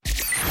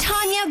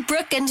Tanya,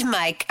 Brooke, and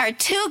Mike are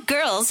two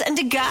girls and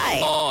a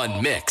guy.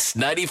 On Mix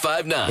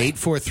 95.9.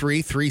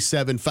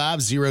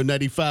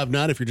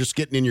 843-375-0959 if you're just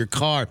getting in your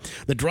car.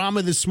 The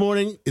drama this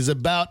morning is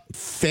about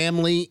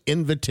family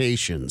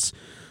invitations.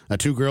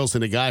 Two girls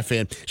and a guy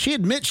fan. She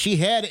admits she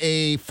had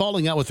a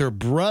falling out with her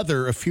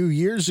brother a few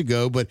years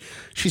ago, but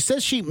she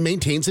says she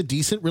maintains a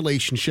decent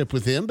relationship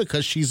with him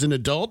because she's an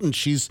adult and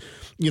she's,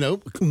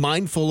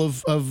 mindful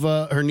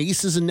of her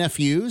nieces and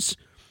nephews.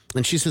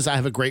 And she says, I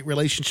have a great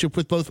relationship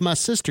with both my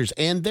sisters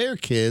and their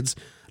kids, ...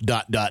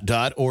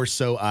 or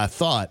so I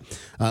thought.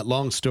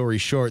 Long story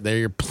short,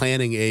 they're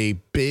planning a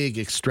big,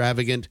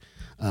 extravagant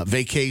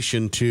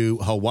vacation to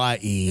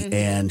Hawaii,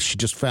 and she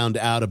just found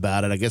out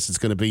about it. I guess it's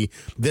going to be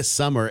this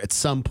summer at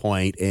some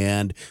point,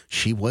 and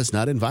she was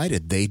not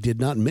invited. They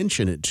did not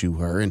mention it to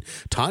her, and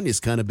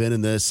Tanya's kind of been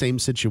in the same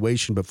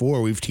situation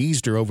before. We've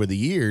teased her over the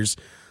years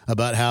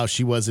about how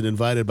she wasn't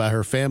invited by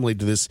her family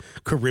to this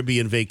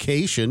Caribbean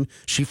vacation.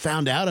 She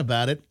found out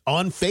about it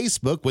on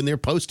Facebook when they're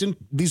posting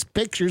these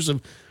pictures of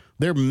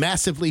their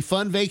massively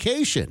fun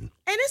vacation.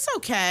 And it's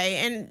okay,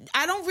 and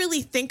I don't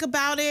really think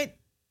about it,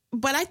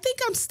 but I think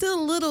I'm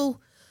still a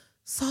little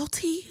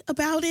salty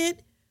about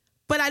it.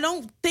 But I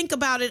don't think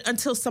about it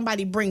until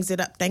somebody brings it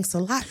up. Thanks a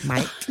lot,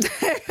 Mike.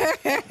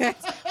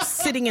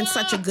 Sitting in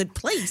such a good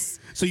place.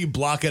 So you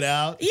block it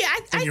out? Yeah, I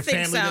think so. Your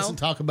family doesn't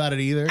talk about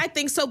it either? I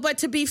think so. But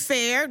to be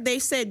fair, they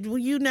said, well,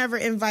 you never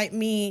invite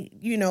me,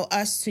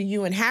 us to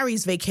you and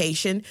Harry's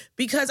vacation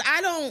because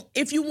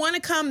if you want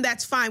to come,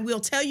 that's fine. We'll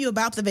tell you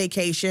about the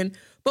vacation.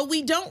 But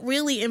we don't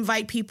really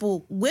invite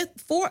people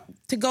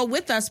to go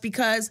with us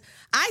because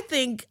I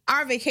think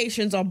our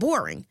vacations are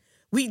boring.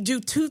 We do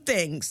two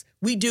things.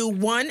 We do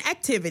one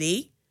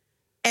activity,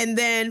 and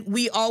then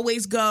we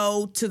always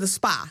go to the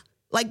spa.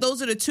 Like,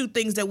 those are the two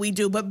things that we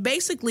do. But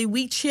basically,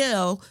 we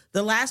chill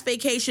the last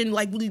vacation,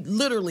 like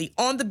literally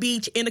on the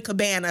beach in a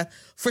cabana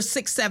for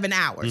 6-7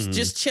 hours,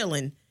 just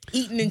chilling,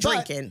 eating and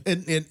drinking.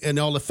 In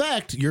all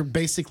effect, you're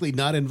basically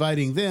not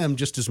inviting them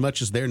just as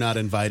much as they're not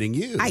inviting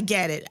you. I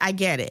get it.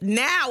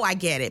 Now I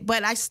get it.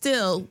 But I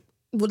still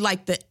would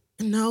like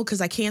because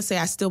I can't say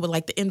I still would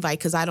like the invite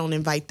because I don't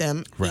invite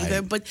them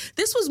either. But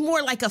this was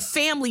more like a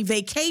family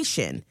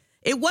vacation.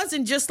 It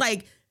wasn't just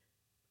like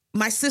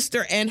my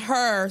sister and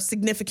her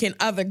significant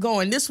other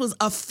going. This was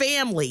a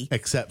family.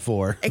 Except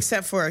for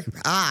Except for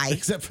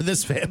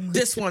this family.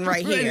 This one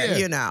right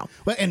here,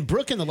 Well, and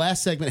Brooke in the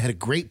last segment had a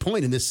great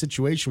point in this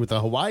situation with the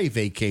Hawaii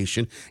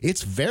vacation.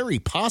 It's very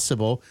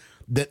possible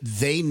that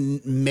they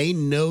may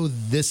know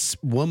this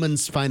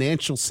woman's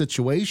financial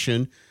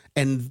situation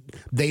and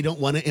they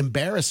don't want to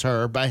embarrass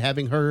her by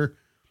having her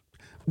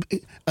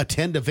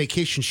attend a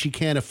vacation she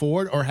can't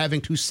afford or having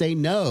to say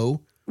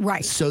no.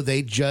 Right. So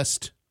they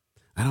just,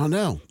 I don't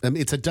know. I mean,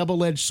 it's a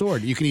double-edged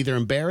sword. You can either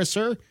embarrass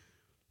her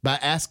by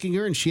asking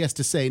her and she has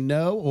to say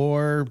no,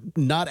 or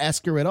not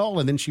ask her at all,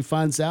 and then she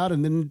finds out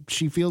and then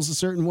she feels a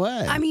certain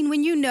way. I mean,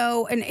 when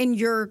and in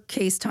your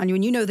case, Tanya,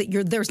 when you know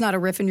that there's not a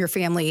riff in your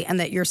family and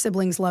that your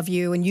siblings love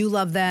you and you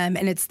love them,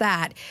 and it's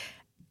that,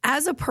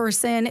 as a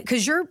person,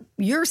 because your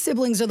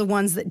siblings are the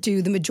ones that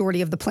do the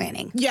majority of the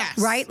planning. Yes.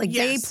 Right? Like,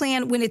 they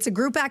plan, when it's a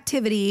group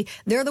activity,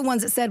 they're the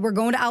ones that said, we're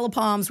going to Isle of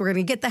Palms, we're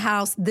going to get the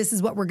house, this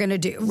is what we're going to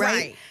do.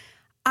 Right?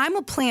 I'm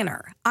a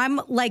planner.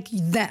 I'm like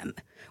them.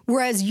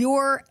 Whereas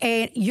you're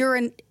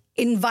an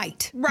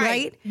invite,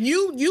 right?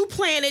 You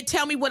plan it.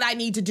 Tell me what I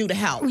need to do to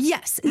help.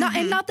 Yes.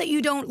 And not that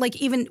you don't, like,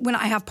 even when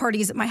I have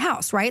parties at my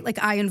house, right? Like,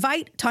 I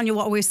invite, Tanya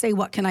will always say,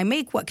 what can I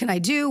make? What can I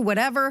do?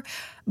 Whatever.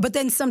 But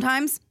then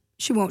sometimes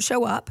she won't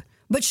show up,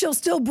 but she'll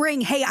still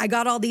bring, hey, I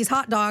got all these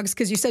hot dogs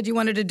because you said you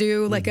wanted to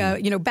do like a,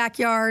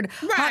 backyard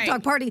hot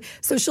dog party.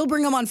 So she'll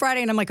bring them on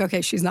Friday and I'm like, okay,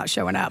 she's not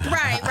showing up.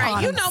 Right.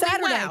 You know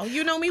Saturday. me well.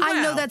 You know me well.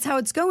 I know that's how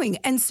it's going.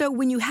 And so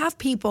when you have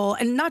people,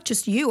 and not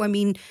just you, I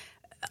mean,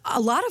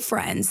 a lot of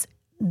friends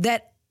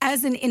that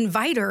as an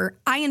inviter,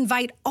 I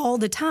invite all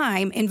the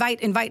time,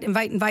 invite.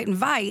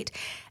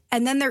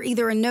 And then they're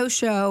either a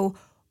no-show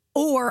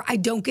or I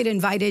don't get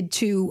invited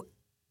to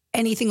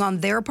anything on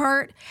their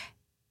part.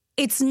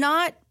 It's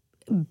not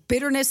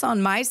bitterness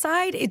on my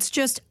side. It's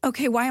just,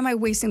 okay, why am I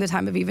wasting the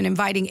time of even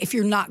inviting if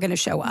you're not going to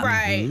show up?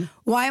 Right.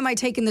 Why am I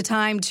taking the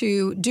time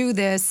to do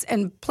this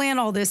and plan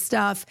all this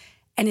stuff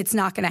and it's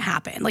not going to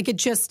happen? Like,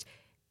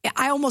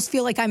 I almost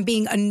feel like I'm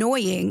being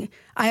annoying.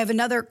 I have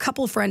another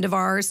couple friend of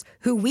ours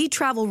who we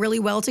travel really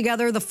well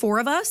together, the four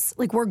of us.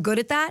 Like, we're good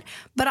at that.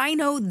 But I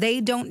know they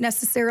don't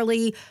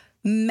necessarily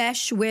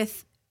mesh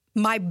with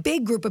my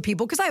big group of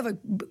people because I have a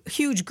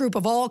huge group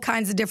of all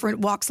kinds of different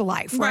walks of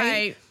life,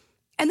 right?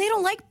 And they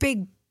don't like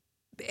big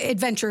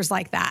adventures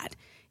like that,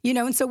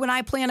 And so when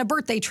I plan a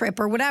birthday trip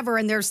or whatever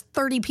and there's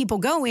 30 people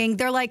going,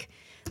 they're like,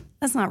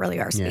 that's not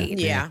really our speed.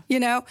 Yeah.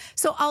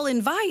 So I'll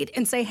invite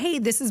and say, hey,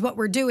 this is what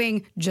we're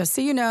doing. Just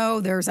so you know,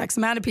 there's X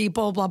amount of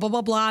people, blah, blah,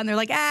 blah, blah. And they're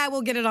like,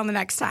 we'll get it on the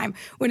next time.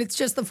 When it's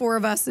just the four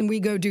of us and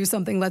we go do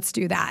something, let's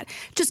do that.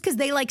 Just because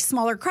they like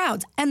smaller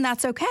crowds. And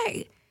that's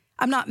okay.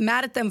 I'm not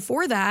mad at them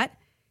for that.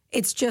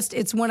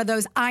 It's one of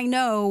those, I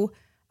know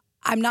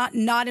I'm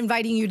not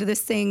inviting you to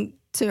this thing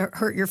to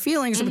hurt your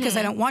feelings or because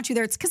I don't want you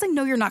there. It's because I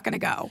know you're not going to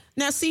go.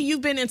 Now, see,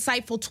 you've been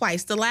insightful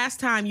twice. The last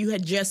time you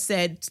had just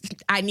said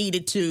I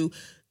needed to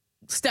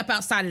step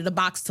outside of the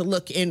box to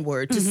look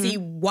inward to see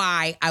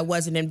why I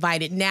wasn't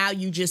invited. Now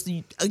you just,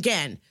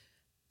 again,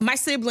 my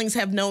siblings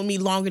have known me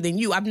longer than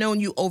you. I've known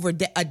you over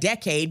a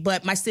decade,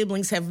 but my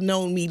siblings have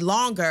known me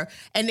longer.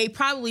 And they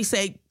probably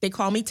say, they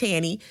call me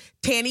Tanny.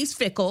 Tanny's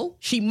fickle.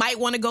 She might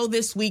want to go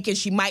this week and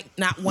she might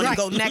not want to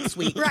go next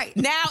week. Right.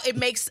 Now it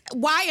makes,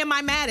 why am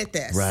I mad at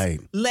this? Right.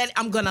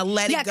 I'm going to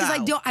let it go. Yeah,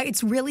 because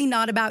it's really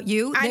not about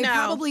you. I They know.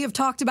 probably have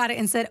talked about it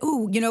and said,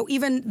 oh,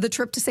 even the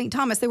trip to St.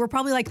 Thomas, they were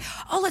probably like,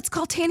 oh, let's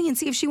call Tanny and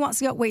see if she wants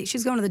to go. Wait,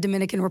 she's going to the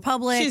Dominican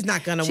Republic. She's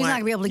not going to She's not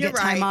going to be able to get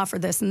time off for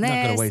this and this.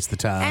 Not gonna waste the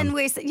time.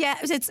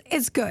 And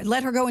it's good.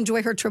 Let her go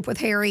enjoy her trip with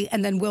Harry,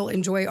 and then we'll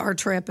enjoy our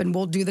trip, and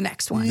we'll do the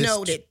next one.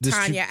 Noted.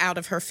 Tanya out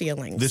of her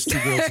feelings.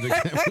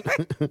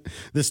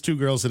 This two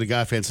girls and a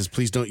guy fan says,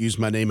 please don't use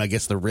my name. I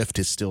guess the rift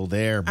is still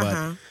there.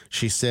 But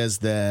she says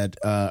that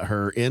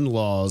her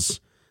in-laws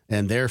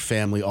and their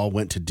family all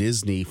went to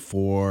Disney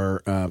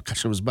for,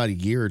 it was about a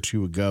year or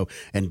two ago,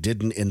 and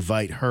didn't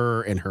invite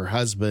her and her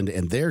husband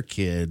and their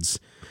kids.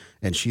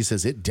 And she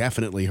says it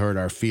definitely hurt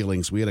our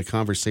feelings. We had a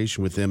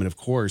conversation with them, and of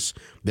course,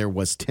 there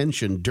was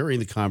tension during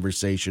the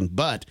conversation.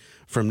 But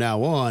from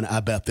now on, I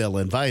bet they'll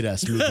invite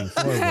us moving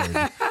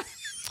forward.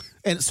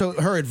 And so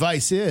her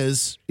advice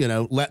is,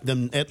 let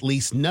them at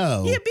least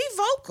know. Yeah, be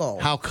vocal.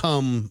 How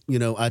come,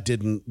 I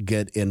didn't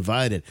get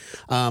invited?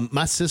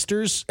 My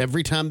sisters,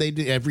 every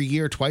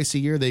year, twice a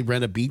year, they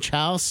rent a beach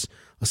house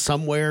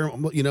somewhere,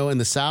 in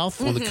the South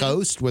on the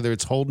coast, whether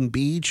it's Holden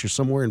Beach or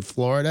somewhere in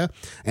Florida.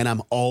 And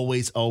I'm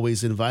always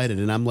invited.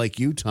 And I'm like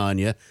you,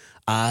 Tanya.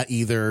 I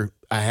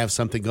have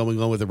something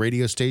going on with the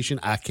radio station.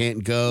 I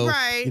can't go,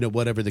 right.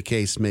 Whatever the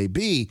case may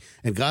be.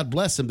 And God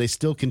bless them, they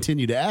still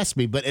continue to ask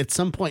me. But at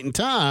some point in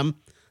time,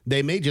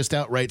 they may just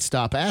outright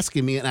stop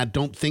asking me. And I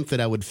don't think that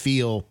I would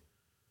feel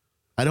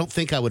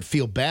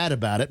bad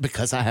about it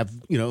because I have,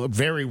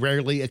 very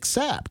rarely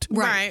accept.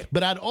 Right.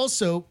 But I'd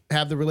also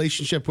have the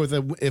relationship with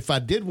them if I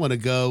did want to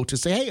go to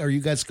say, hey, are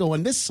you guys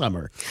going this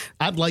summer?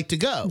 I'd like to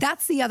go.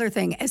 That's the other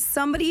thing. As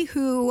somebody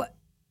who,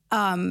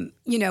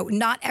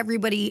 not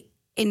everybody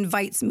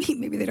invites me.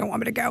 Maybe they don't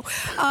want me to go.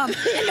 But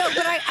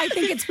I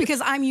think it's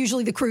because I'm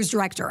usually the cruise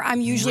director.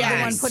 I'm usually the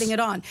one putting it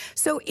on.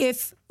 So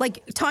if,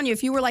 like, Tanya,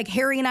 if you were like,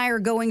 Harry and I are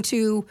going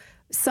to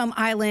some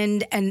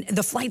island and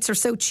the flights are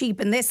so cheap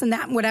and this and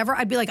that and whatever,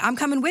 I'd be like, I'm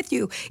coming with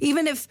you.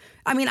 Even if,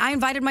 I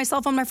invited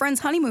myself on my friend's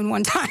honeymoon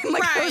one time.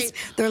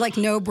 They're like,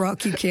 no,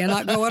 Brooke, you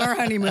cannot go on our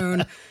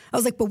honeymoon. I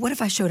was like, but what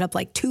if I showed up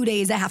like 2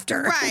 days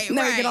after? Right, and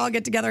then we could all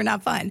get together and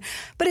have fun.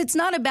 But it's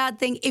not a bad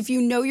thing if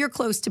you know you're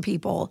close to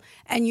people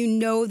and you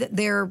know that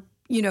they're,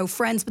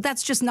 friends, but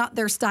that's just not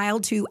their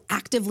style to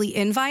actively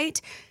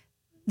invite.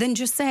 Then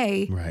just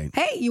say,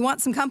 hey, you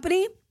want some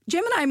company?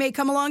 Jim and I may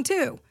come along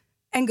too.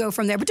 And go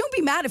from there. But don't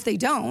be mad if they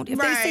don't. If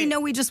they say, no,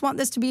 we just want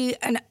this to be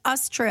an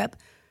us trip.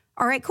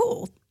 All right,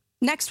 cool.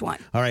 Next one.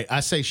 All right. I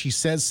say she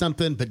says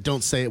something, but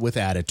don't say it with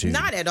attitude.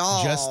 Not at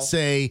all. Just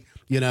say,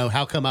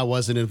 how come I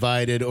wasn't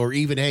invited? Or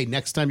even, hey,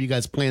 next time you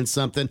guys plan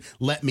something,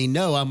 let me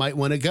know. I might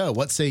want to go.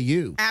 What say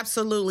you?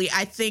 Absolutely.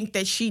 I think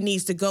that she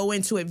needs to go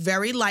into it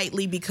very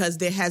lightly because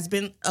there has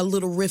been a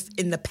little rift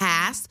in the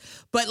past.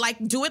 But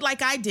do it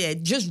like I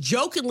did. Just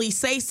jokingly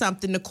say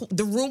something.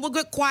 The room will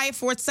get quiet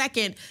for a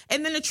second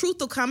and then the truth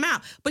will come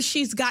out. But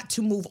she's got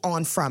to move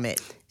on from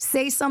it.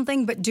 Say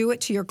something, but do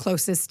it to your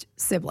closest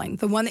sibling,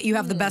 the one that you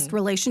have the best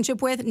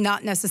relationship with,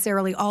 not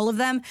necessarily all of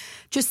them.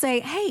 Just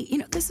say,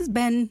 hey, this has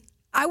been...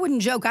 I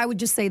wouldn't joke. I would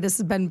just say this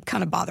has been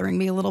kind of bothering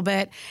me a little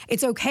bit.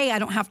 It's okay. I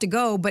don't have to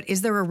go, but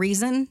is there a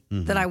reason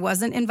that I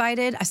wasn't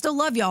invited? I still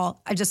love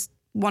y'all. I just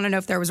want to know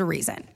if there was a reason.